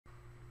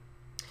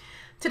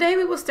Today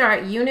we will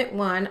start Unit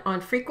 1 on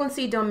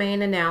frequency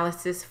domain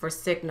analysis for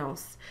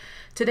signals.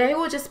 Today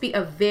will just be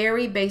a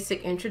very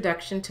basic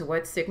introduction to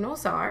what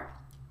signals are,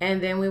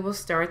 and then we will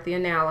start the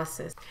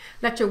analysis.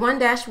 Lecture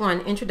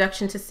 1-1,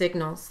 Introduction to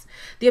Signals.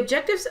 The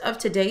objectives of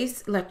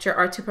today's lecture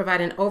are to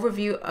provide an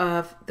overview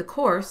of the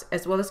course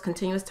as well as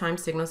continuous time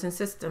signals and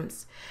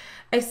systems.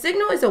 A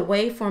signal is a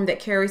waveform that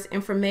carries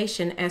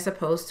information as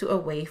opposed to a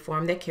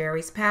waveform that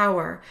carries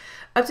power.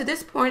 Up to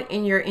this point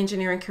in your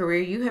engineering career,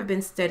 you have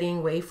been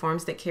studying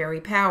waveforms that carry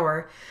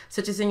power,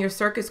 such as in your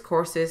circuits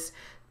courses,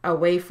 a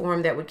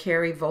waveform that would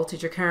carry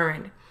voltage or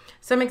current.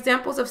 Some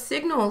examples of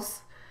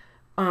signals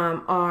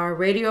are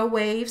radio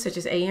waves, such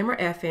as AM or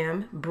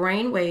FM,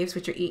 brain waves,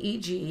 which are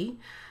EEG,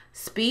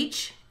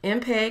 speech,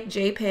 MPEG,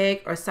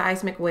 JPEG, or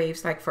seismic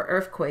waves like for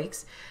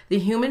earthquakes, the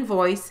human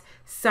voice,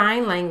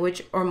 sign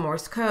language, or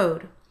Morse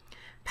code.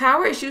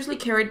 Power is usually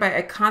carried by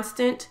a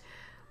constant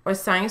or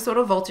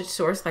sinusoidal voltage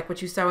source like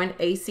what you saw in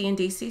AC and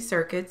DC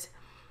circuits,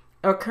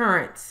 or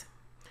currents.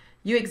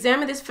 You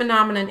examine this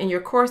phenomenon in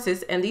your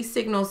courses, and these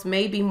signals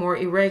may be more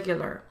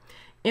irregular.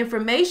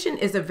 Information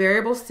is a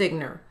variable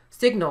signal.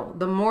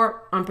 The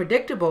more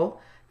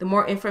unpredictable, the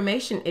more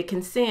information it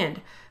can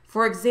send.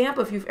 For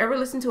example, if you've ever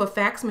listened to a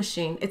fax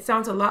machine, it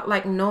sounds a lot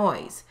like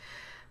noise.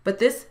 But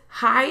this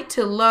high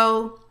to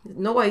low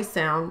noise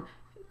sound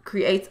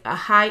creates a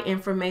high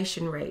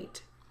information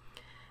rate.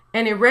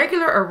 An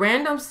irregular or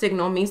random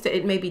signal means that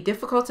it may be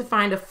difficult to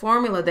find a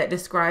formula that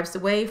describes the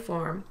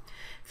waveform.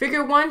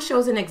 Figure 1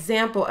 shows an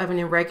example of an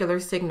irregular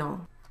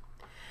signal.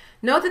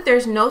 Note that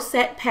there's no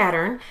set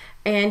pattern,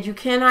 and you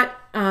cannot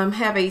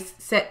have a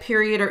set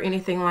period or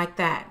anything like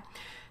that.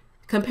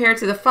 Compared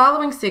to the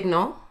following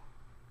signal,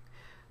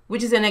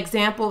 which is an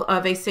example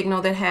of a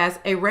signal that has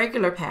a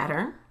regular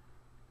pattern,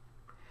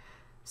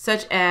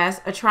 such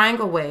as a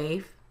triangle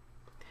wave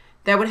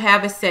that would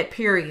have a set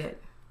period.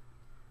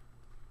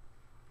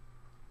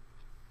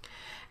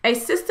 A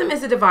system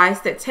is a device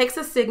that takes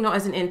a signal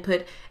as an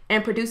input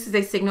and produces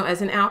a signal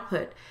as an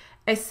output.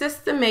 A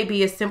system may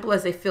be as simple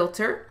as a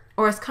filter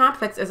or as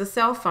complex as a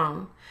cell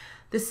phone.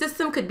 The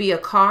system could be a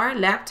car,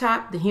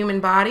 laptop, the human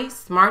body,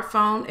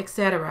 smartphone,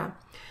 etc.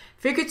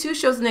 Figure 2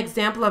 shows an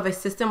example of a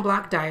system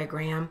block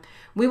diagram.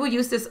 We will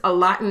use this a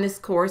lot in this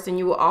course, and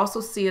you will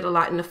also see it a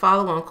lot in the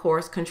follow-on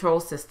course, Control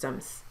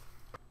Systems.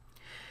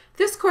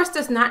 This course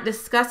does not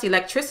discuss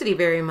electricity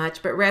very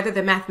much, but rather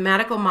the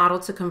mathematical model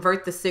to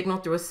convert the signal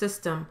through a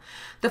system.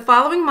 The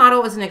following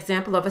model is an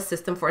example of a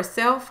system for a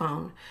cell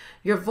phone.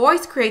 Your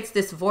voice creates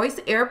this voice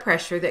air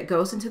pressure that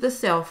goes into the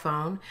cell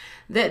phone,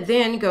 that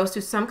then goes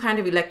through some kind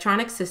of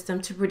electronic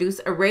system to produce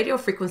a radio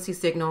frequency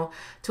signal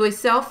to a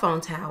cell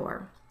phone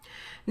tower.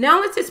 Now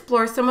let's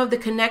explore some of the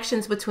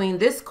connections between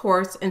this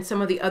course and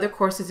some of the other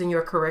courses in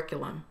your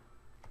curriculum.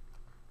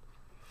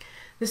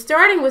 The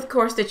starting with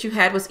course that you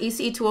had was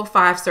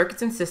ECE300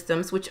 Circuits and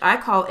Systems, which I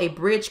call a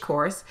bridge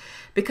course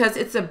because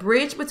it's a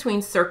bridge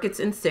between circuits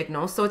and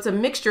signals, so it's a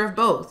mixture of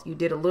both. You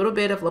did a little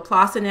bit of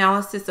Laplace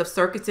analysis of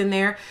circuits in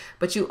there,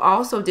 but you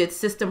also did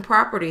system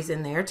properties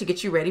in there to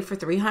get you ready for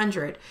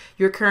 300.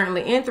 You're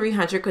currently in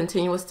 300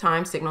 continuous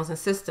time signals and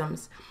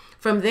systems.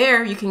 From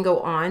there, you can go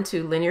on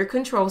to linear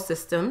control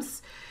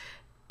systems,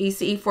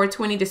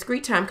 ECE420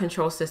 discrete time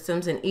control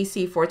systems, and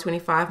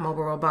ECE425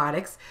 mobile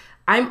robotics.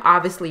 I'm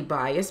obviously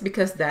biased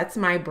because that's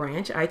my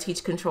branch. I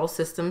teach control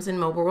systems and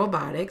mobile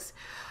robotics,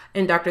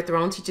 and Dr.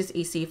 Throne teaches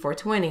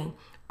ECE420.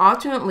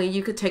 Alternately,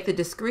 you could take the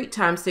discrete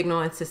time signal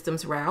and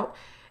systems route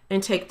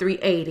and take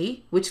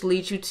 380, which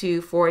leads you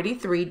to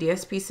 483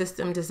 DSP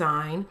system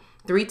design,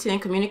 310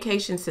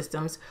 communication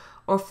systems,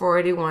 or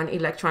 481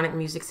 electronic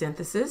music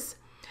synthesis.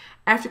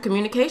 After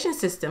communication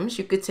systems,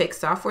 you could take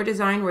software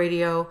design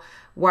radio,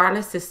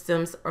 wireless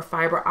systems, or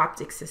fiber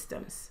optic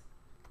systems.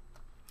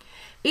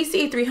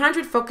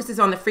 ECE300 focuses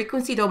on the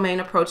frequency domain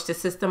approach to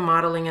system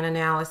modeling and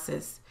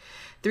analysis.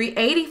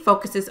 380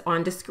 focuses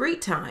on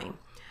discrete time.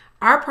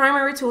 Our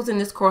primary tools in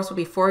this course will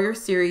be Fourier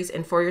series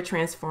and Fourier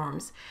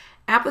transforms.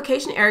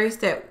 Application areas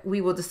that we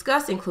will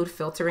discuss include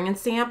filtering and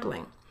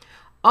sampling.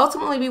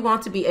 Ultimately, we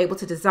want to be able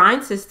to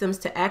design systems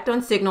to act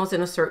on signals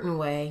in a certain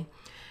way.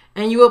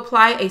 And you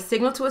apply a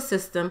signal to a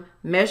system,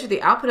 measure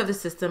the output of the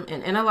system,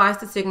 and analyze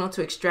the signal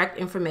to extract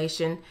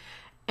information,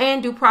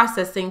 and do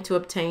processing to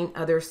obtain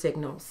other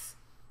signals.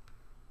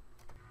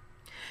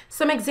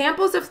 Some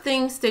examples of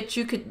things that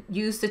you could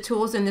use the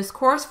tools in this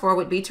course for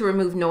would be to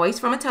remove noise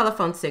from a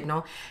telephone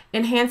signal,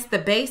 enhance the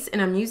bass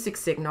in a music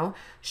signal,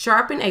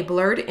 sharpen a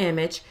blurred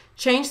image,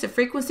 change the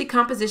frequency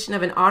composition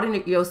of an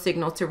audio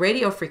signal to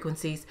radio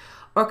frequencies,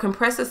 or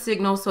compress a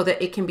signal so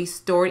that it can be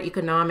stored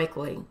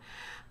economically.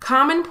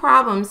 Common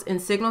problems in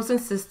signals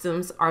and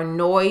systems are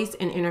noise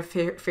and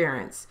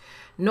interference.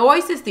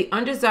 Noise is the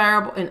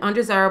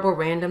undesirable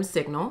random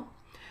signal,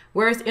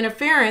 whereas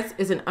interference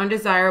is an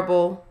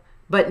undesirable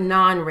but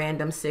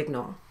non-random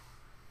signal.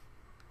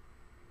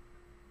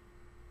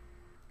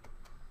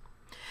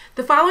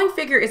 The following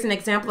figure is an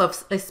example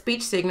of a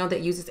speech signal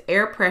that uses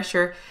air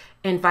pressure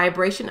and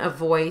vibration of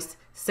voice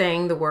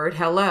saying the word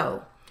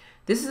hello.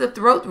 This is a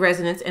throat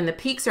resonance, and the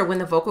peaks are when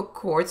the vocal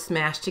cords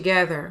smash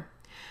together.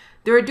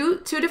 There are two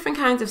different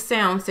kinds of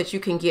sounds that you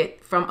can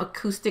get from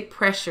acoustic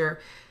pressure,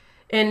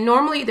 and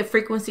normally the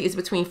frequency is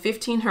between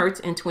 15 hertz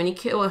and 20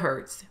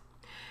 kilohertz.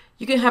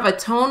 You can have a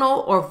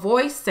tonal or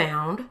voice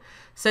sound,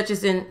 such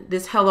as in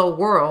this hello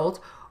world,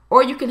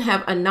 or you can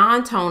have a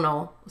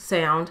non-tonal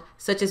sound,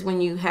 such as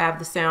when you have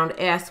the sound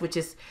S, which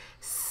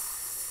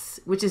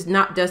does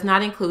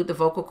not include the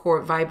vocal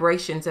cord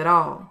vibrations at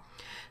all.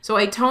 So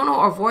a tonal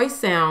or voice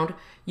sound,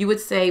 you would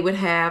say, would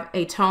have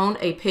a tone,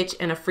 a pitch,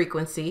 and a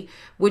frequency,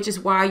 which is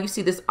why you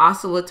see this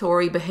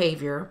oscillatory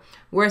behavior,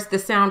 whereas the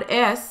sound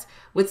S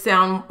would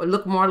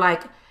look more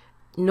like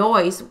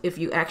noise if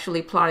you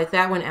actually plotted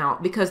that one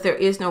out, because there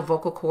is no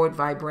vocal cord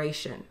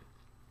vibration.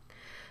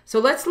 So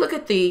let's look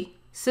at the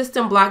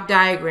system block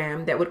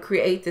diagram that would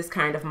create this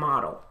kind of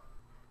model.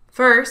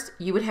 First,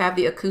 you would have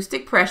the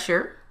acoustic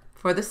pressure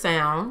for the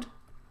sound,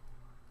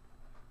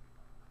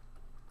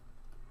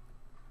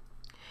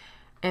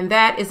 and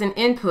that is an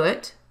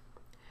input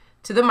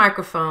to the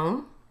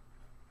microphone.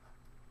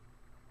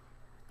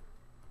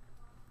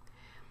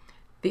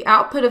 The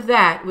output of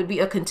that would be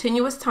a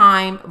continuous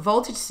time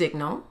voltage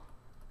signal.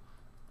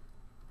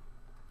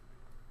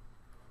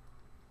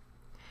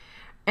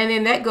 And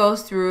then that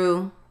goes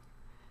through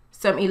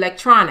some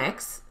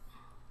electronics.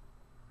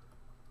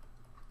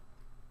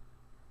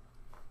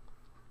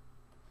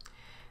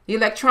 The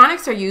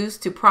electronics are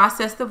used to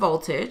process the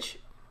voltage.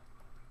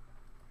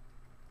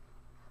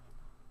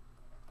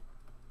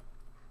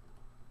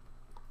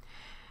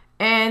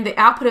 And the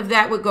output of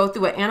that would go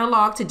through an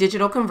analog to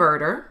digital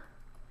converter.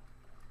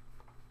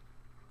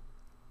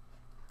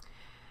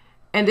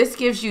 And this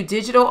gives you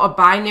digital or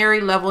binary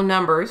level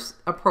numbers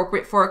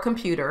appropriate for a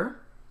computer.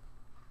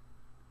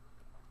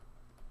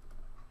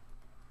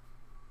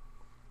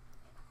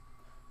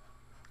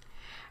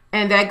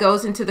 And that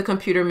goes into the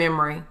computer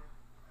memory.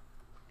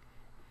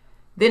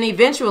 Then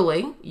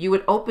eventually you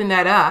would open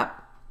that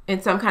up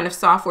in some kind of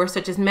software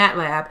such as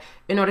MATLAB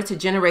in order to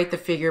generate the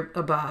figure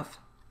above.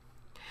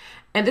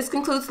 And this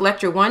concludes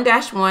Lecture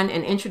 1-1,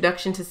 an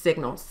Introduction to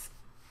Signals.